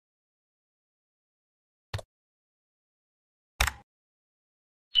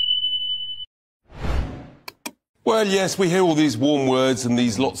Well, yes, we hear all these warm words and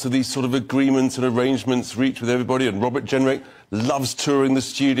lots of these sort of agreements and arrangements reached with everybody, and Robert Jenrick loves touring the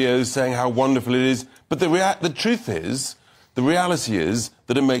studios, saying how wonderful it is. But the truth is, the reality is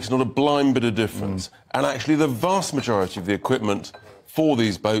that it makes not a blind bit of difference. And actually, the vast majority of the equipment for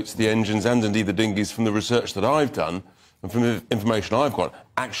these boats, the engines and indeed the dinghies, from the research that I've done and from the information I've got,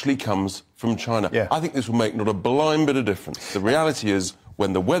 actually comes from China. Yeah. I think this will make not a blind bit of difference. The reality is,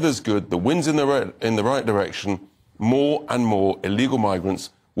 when the weather's good, the wind's in the right direction, more and more illegal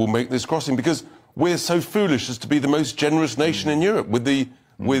migrants will make this crossing, because we're so foolish as to be the most generous nation in Europe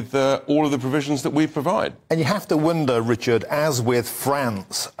with all of the provisions that we provide. And you have to wonder, Richard, as with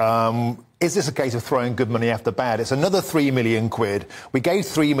France, is this a case of throwing good money after bad? It's another 3 million quid. We gave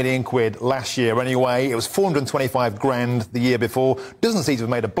 3 million quid last year anyway. It was 425 grand the year before. Doesn't seem to have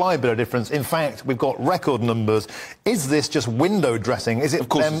made a blind bit of difference. In fact, we've got record numbers. Is this just window dressing? Is it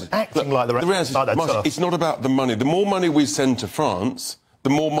them acting like the reality is, it's not about the money. The more money we send to France, the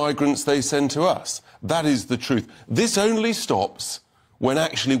more migrants they send to us. That is the truth. This only stops when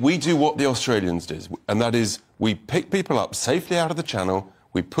actually we do what the Australians did, and that is we pick people up safely out of the Channel,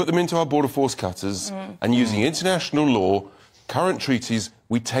 we put them into our border force cutters, and using international law, current treaties,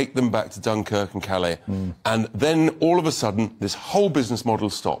 we take them back to Dunkirk and Calais. And then, all of a sudden, this whole business model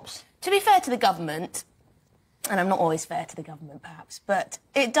stops. To be fair to the government, and I'm not always fair to the government, perhaps, but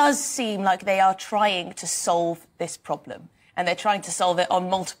it does seem like they are trying to solve this problem. And they're trying to solve it on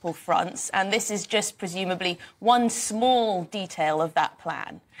multiple fronts, and this is just presumably one small detail of that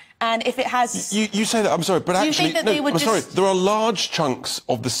plan. And if it has... You say that, I'm sorry, but actually... there are large chunks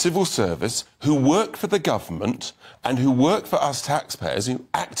of the civil service who work for the government and who work for us taxpayers who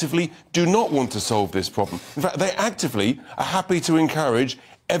actively do not want to solve this problem. In fact, they actively are happy to encourage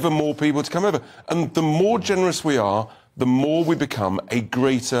ever more people to come over. And the more generous we are, the more we become a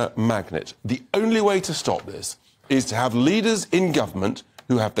greater magnet. The only way to stop this is to have leaders in government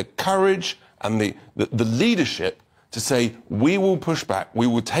who have the courage and the leadership to say, we will push back, we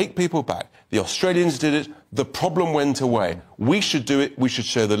will take people back. The Australians did it, the problem went away. We should do it, we should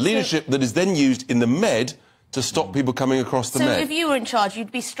show the leadership that is then used in the Med to stop people coming across the Med. So if you were in charge,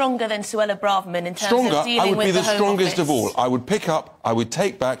 you'd be stronger than Suella Braverman in terms of dealing with the Home Office? I would be the strongest of all. I would pick up, I would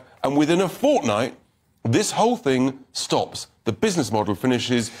take back, and within a fortnight, this whole thing stops. The business model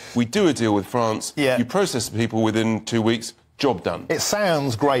finishes, we do a deal with France, you process the people within 2 weeks, job done. It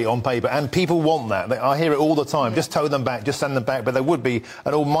sounds great on paper, and people want that. I hear it all the time. Just tow them back, just send them back. But there would be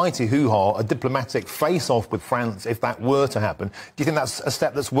an almighty hoo-ha, a diplomatic face-off with France if that were to happen. Do you think that's a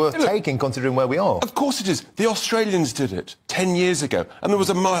step that's worth taking, considering where we are? Of course it is. The Australians did it 10 years ago, and there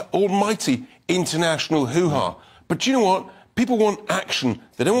was an almighty international hoo-ha. But do you know what? People want action.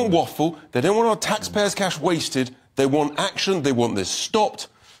 They don't want waffle. They don't want our taxpayers' cash wasted. They want action. They want this stopped.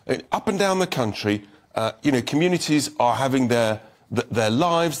 Up and down the country, you know, communities are having their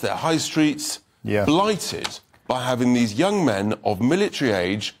lives, their high streets, blighted by having these young men of military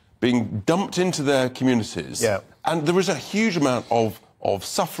age being dumped into their communities. And there is a huge amount of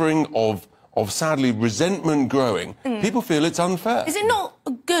suffering, of sadly resentment growing. People feel it's unfair. Is it not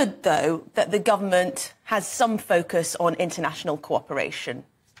good, though, that the government has some focus on international cooperation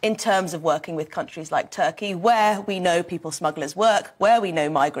in terms of working with countries like Turkey, where we know people smugglers work, where we know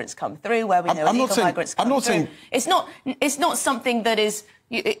migrants come through, where we know illegal migrants come through? It's not something that is...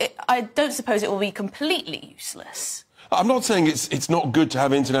 I don't suppose it will be completely useless. I'm not saying it's not good to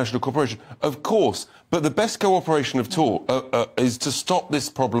have international cooperation, of course, but the best cooperation of all is to stop this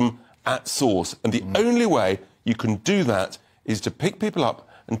problem at source. And the only way you can do that is to pick people up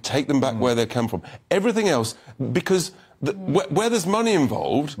and take them back where they come from. Everything else, because where there's money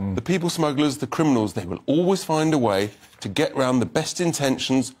involved, the people smugglers, the criminals, they will always find a way to get round the best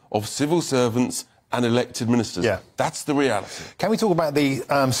intentions of civil servants and elected ministers. That's the reality. Can we talk about the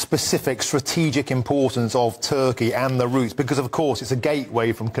specific strategic importance of Turkey and the routes? Because, of course, it's a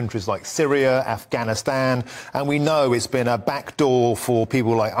gateway from countries like Syria, Afghanistan, and we know it's been a backdoor for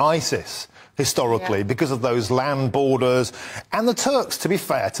people like ISIS historically because of those land borders. And the Turks, to be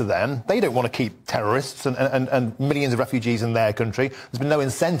fair to them, they don't want to keep terrorists and millions of refugees in their country. There's been no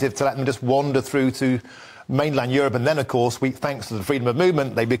incentive to let them just wander through to mainland Europe, and then, of course, thanks to the freedom of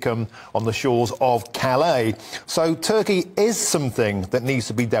movement, they become on the shores of Calais. So Turkey is something that needs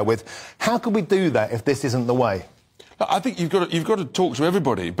to be dealt with. How can we do that if this isn't the way? I think you've got to talk to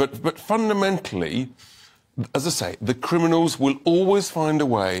everybody, but fundamentally, as I say, the criminals will always find a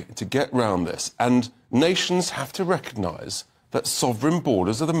way to get round this, and nations have to recognise that sovereign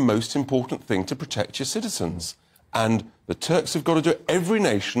borders are the most important thing to protect your citizens. And the Turks have got to do it. Every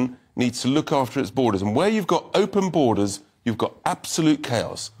nation needs to look after its borders. And where you've got open borders, you've got absolute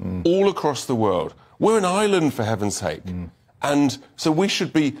chaos all across the world. We're an island, for heaven's sake. And so we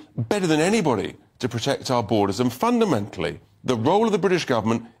should be better than anybody to protect our borders. And fundamentally, the role of the British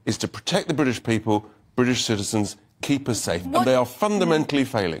government is to protect the British people, British citizens, keep us safe. And they are fundamentally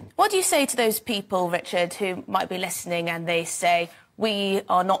failing. What do you say to those people, Richard, who might be listening and they say, we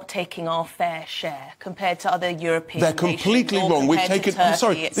are not taking our fair share compared to other European nations? They're completely wrong. We've taken... Turkey, I'm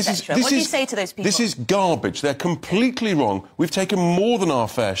sorry. What do you say to those people? This is garbage. They're completely wrong. We've taken more than our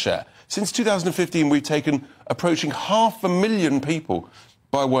fair share. Since 2015, we've taken approaching 500,000 people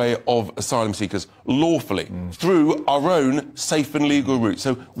by way of asylum seekers lawfully through our own safe and legal route.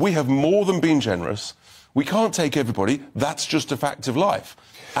 So we have more than been generous. We can't take everybody. That's just a fact of life.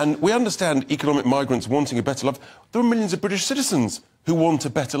 And we understand economic migrants wanting a better life. There are millions of British citizens who want a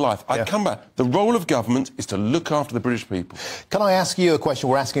better life. I come back. The role of government is to look after the British people. Can I ask you a question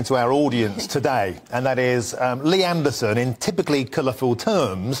we're asking to our audience today? And that is, Lee Anderson, in typically colourful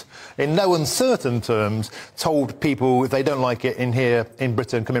terms, in no uncertain terms, told people if they don't like it in here in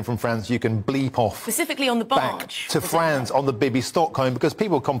Britain, coming from France, you can bleep off. Specifically on the barge. Back to France on the Bibi Stockholm, because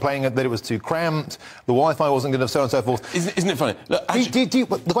people were complaining that it was too cramped, the Wi-Fi wasn't good, so on and so forth. Isn't it funny? Look,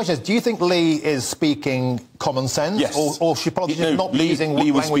 the question is, do you think Lee is speaking common sense? Yes. Or should politicians not be using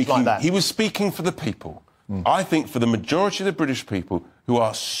language like that? He was speaking for the people. I think for the majority of the British people who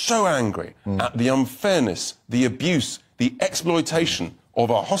are so angry at the unfairness, the abuse, the exploitation of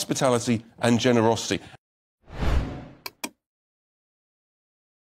our hospitality and generosity.